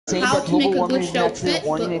how to make a glitched outfit,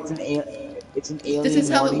 but it's an this alien is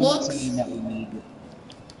how it warning looks. scene that we need.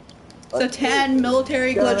 It's a tan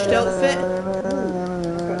military glitched outfit.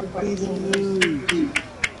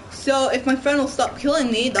 So if my friend will stop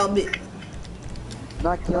killing me, that'll be... I'm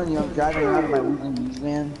not killing you, I'm driving around in my Weasel News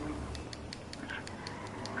van.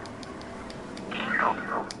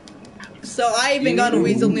 So I even got a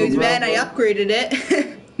Weasel News van. I upgraded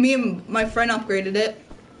it. Me and my friend upgraded it.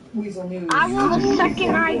 Weasel News. I will the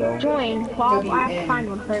second I join. Bob, I have to find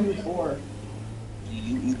one first.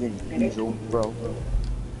 You even weasel, bro.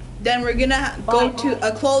 Then we're gonna go to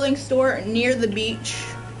a clothing store near the beach.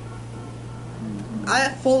 I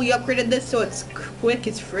fully upgraded this so it's quick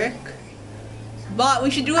as frick. But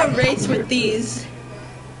we should do a race with these.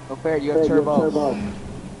 No fair, you have turbo.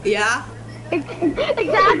 Yeah?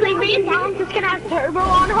 Exactly, me and Talan just gonna have turbo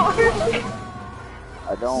on ours.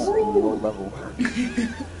 I don't, low level.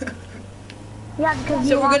 Yeah, because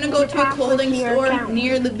so we're gonna go to a clothing store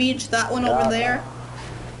near the beach, that one over there.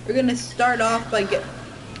 We're gonna start off by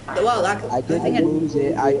well, I didn't lose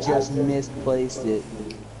it, I just misplaced it.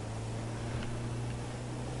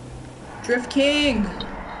 Drift King!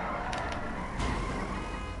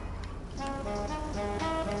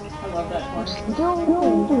 I love that one.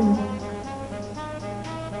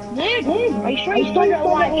 Dude, are you sure you started a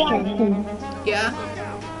live stream? Yeah?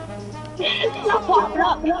 Stop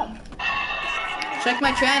popping up. Check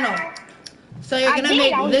my channel. So you're gonna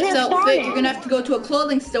make this outfit, you're gonna have to go to a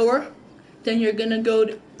clothing store. Then you're gonna go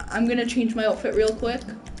to, I'm gonna change my outfit real quick.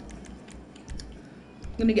 I'm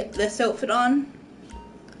gonna get this outfit on.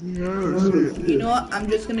 You know what, I'm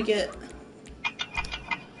just gonna get,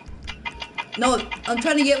 no, I'm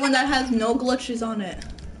trying to get one that has no glitches on it.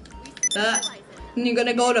 That, and you're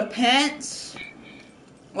gonna go to pants,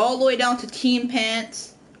 all the way down to team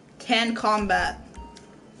pants, 10 combat.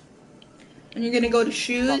 And you're gonna go to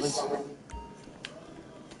shoes.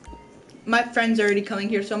 My friend's already coming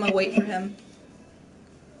here, so I'm gonna wait for him.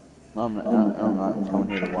 I'm not coming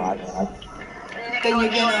here to watch. Then you're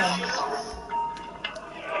gonna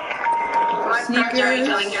sneakers.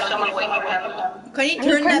 Can you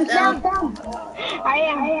turn that down? I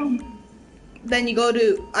am. Then you go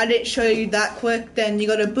to, I didn't show you that quick. Then you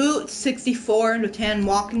go to boots, 64 to 10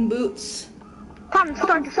 walking boots. Come,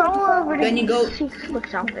 start this all over. Then you go.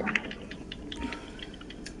 Looks outfit.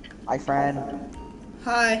 Hi, friend.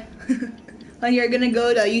 Hi. And you're gonna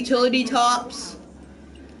go to utility tops,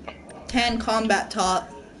 10 combat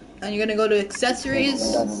top. And you're gonna go to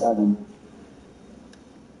accessories.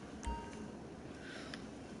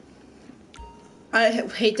 I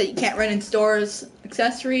hate that you can't run in stores.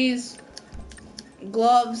 Accessories,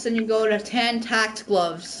 gloves, and you go to 10 tacked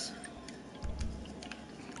gloves.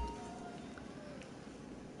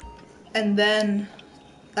 And then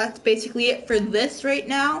that's basically it for this right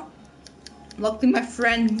now. Luckily my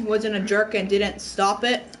friend wasn't a jerk and didn't stop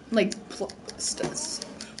it. Like,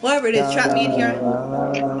 whatever it is, trap me in here.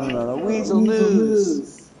 Weasel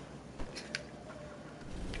News.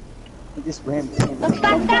 I just ran. Stop.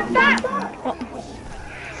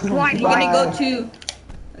 You're gonna go to,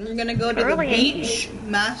 you're gonna go to the beach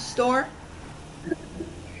mask store.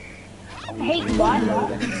 I hate what?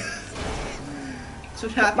 That's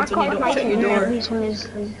what happens when you don't shut your door.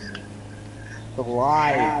 The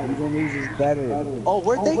lie. Weasel News is better. Oh,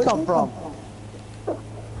 where'd they come from?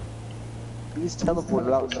 You just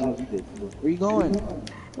teleported out as soon as you did. Where you going?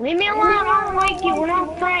 Leave me alone, I don't like you, we're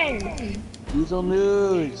not friends. Weasel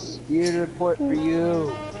News. Here to report for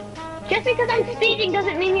you. Just because I'm speeding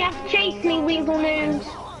doesn't mean you have to chase me, Weasel News.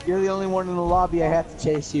 You're the only one in the lobby, I have to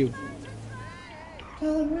chase you.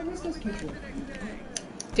 Talan, where was this picture?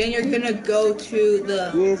 Then you're gonna go to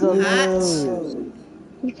the Weasel hats. News.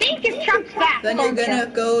 You think your truck's fast, Then you're gonna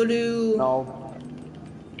go to, No.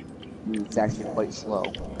 It's actually quite slow.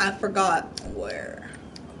 I forgot where.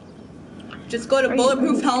 Just go to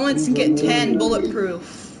bulletproof helmets and get 10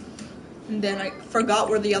 bulletproof. And then I forgot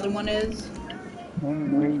where the other one is. Where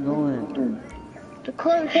are you going? The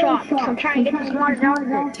clothes shop, so I'm trying to get the smarter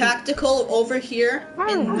outfit. Tactical over here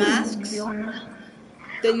in masks.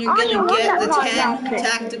 Then you're gonna get the 10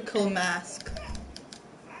 tactical mask.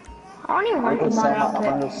 I don't even I'm like the gonna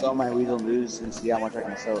outfit. sell my Weasel News and see how much I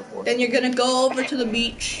can sell it for. Then you're gonna go over to the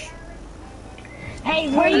beach. Hey,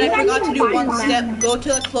 where And you I guys forgot to do find one that? step. Go to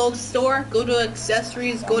the clothes store, go to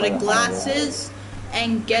accessories, go to glasses,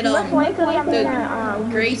 and get the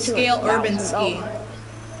grayscale urban ski.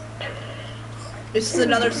 This is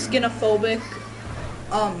another skinophobic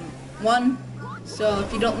one. So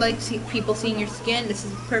if you don't like people seeing your skin, this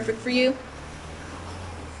is perfect for you.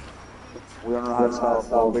 We don't know how to spell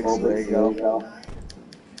phobic, so there you go.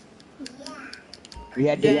 We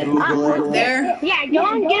had to Then Google it. there. Yeah,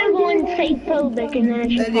 don't Google and say phobic and then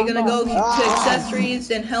it should Then you're gonna go pop to up.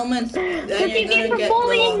 accessories and helmets. Then Cause you're you gonna keep get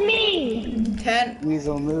bullying the me. 10.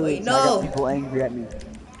 Weasel news. Wait, I got no. people angry at me.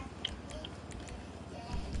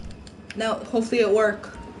 Now, hopefully it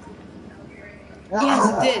work. Yes,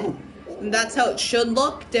 it did. And that's how it should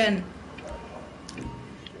look. Then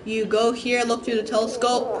you go here, look through the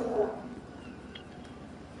telescope.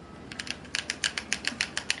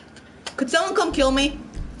 Could someone come kill me?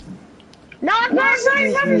 No, I'm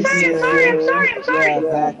sorry. Yeah,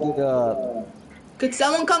 back it up. Could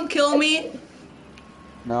someone come kill me?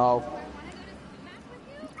 No.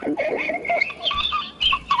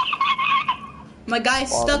 My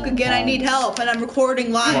guy's stuck again. I need help, and I'm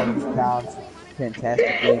recording live. Sounds fantastic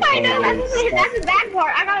gameplay. I know that's the bad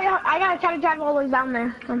part. I gotta try to drive all the way down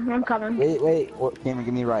there. I'm coming. Wait. Cameron,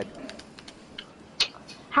 give me a ride.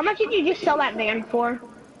 How much did you just sell that van for?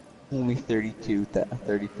 Only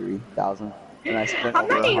 33,000. And I spent I'm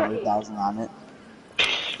over not even- 100,000 on it.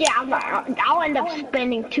 Yeah, I'll end up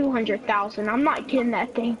spending 200,000. I'm not kidding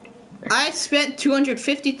that thing. I spent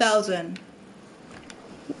 250,000.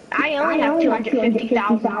 I only have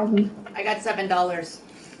 250,000. I got $7.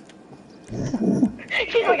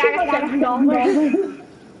 She's like, I got $7.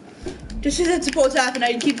 This isn't supposed to happen.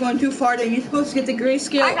 I keep going too far. Then you're supposed to get the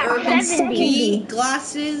grayscale I got urban 70. ski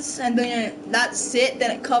glasses, and then that's it.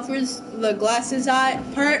 Then it covers the glasses eye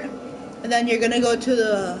part, and then you're gonna go to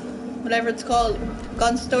the whatever it's called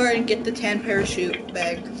gun store and get the tan parachute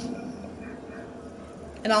bag.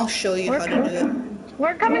 And I'll show you how to do it.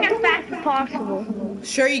 We're coming as fast as possible.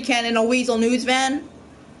 Sure you can in a Weasel News van.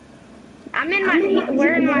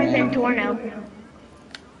 We're in my Ventorno.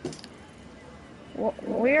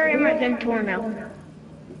 We're in my Ventorno.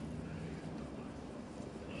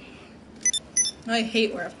 I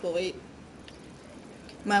hate where I have to wait.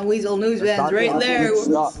 My Weasel News van's right there.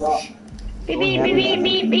 Beep beep beep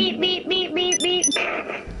beep beep beep beep beep beep beep.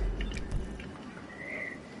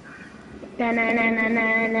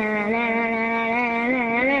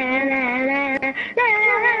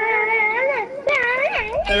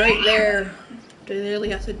 They're right there. They literally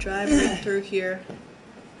have to drive right through here.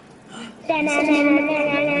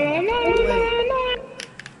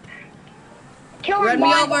 Run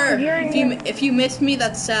me over. If you miss me,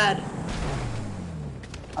 that's sad.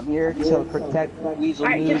 I'm here to protect Weasel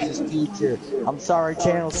News' future. I'm sorry,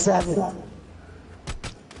 Channel 7.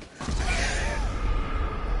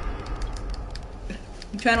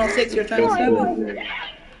 Channel 6, you're Channel 7. The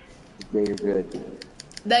greater good.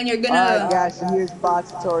 Then you're gonna... Alright guys, so here's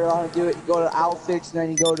box tutorial on how to do it. You go to outfits and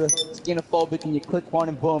then you go to skinophobic and you click one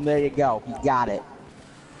and boom, there you go. You got it.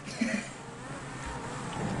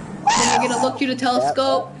 Then you're gonna look through the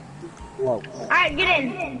telescope. Whoa. Alright, get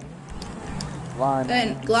in. Line.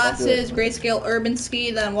 Then glasses, grayscale urban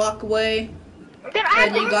ski, then walk away.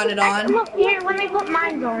 Then you got it on. Look here, let me put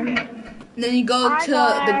mine on. Then you go to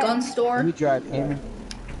the gun store. Let me drive, Cameron.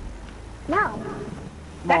 No.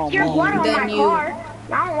 That's your blood on my car.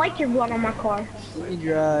 I don't like your blood on my car. Let me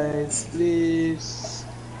drive, please.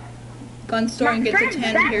 Gun store and get the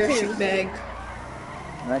tan parachute bag.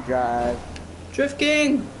 I drive. Drift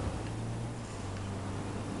King!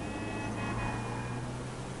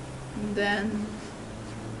 And then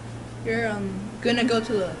you're gonna go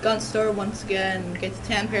to the gun store once again, get the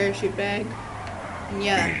tan parachute bag. And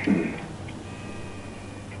yeah.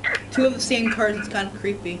 Two of the same cars, it's kind of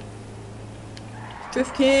creepy.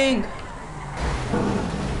 Drift King!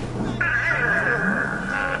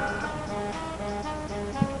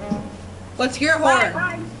 What's your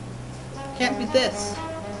horn? Can't be this.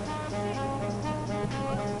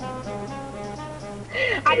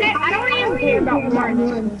 I don't even care about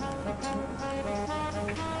horns.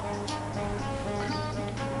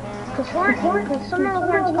 Cause some of the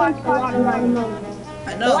horns cost a lot of money.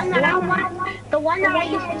 I The know. one that I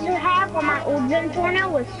used to have on my old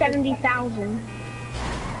Ventorno was 70,000.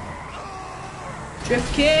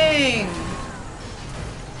 Drift King!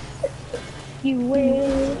 You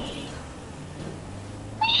wish.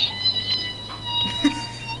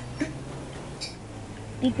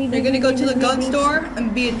 You're gonna go to the gun store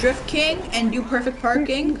and be a Drift King and do perfect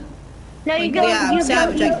parking. No, you Like, go. yeah, I'm you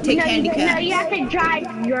savage, go, I can take no, handicaps. No, you have to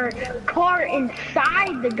drive your car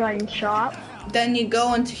inside the gun shop. Then you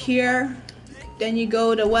go into here. Then you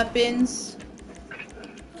go to weapons,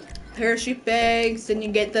 parachute bags. Then you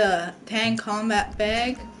get the tan combat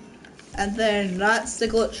bag, and then that's the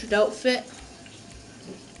glitched outfit.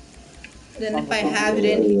 Then if I have it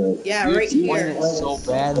in, yeah, right here. It's so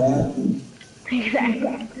bad.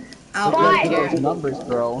 Exactly. I'll But- put it here. Those numbers,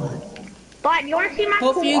 bro. But you want to see my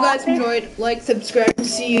Hopefully you cool guys office? enjoyed. Like, subscribe.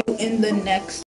 See you in the next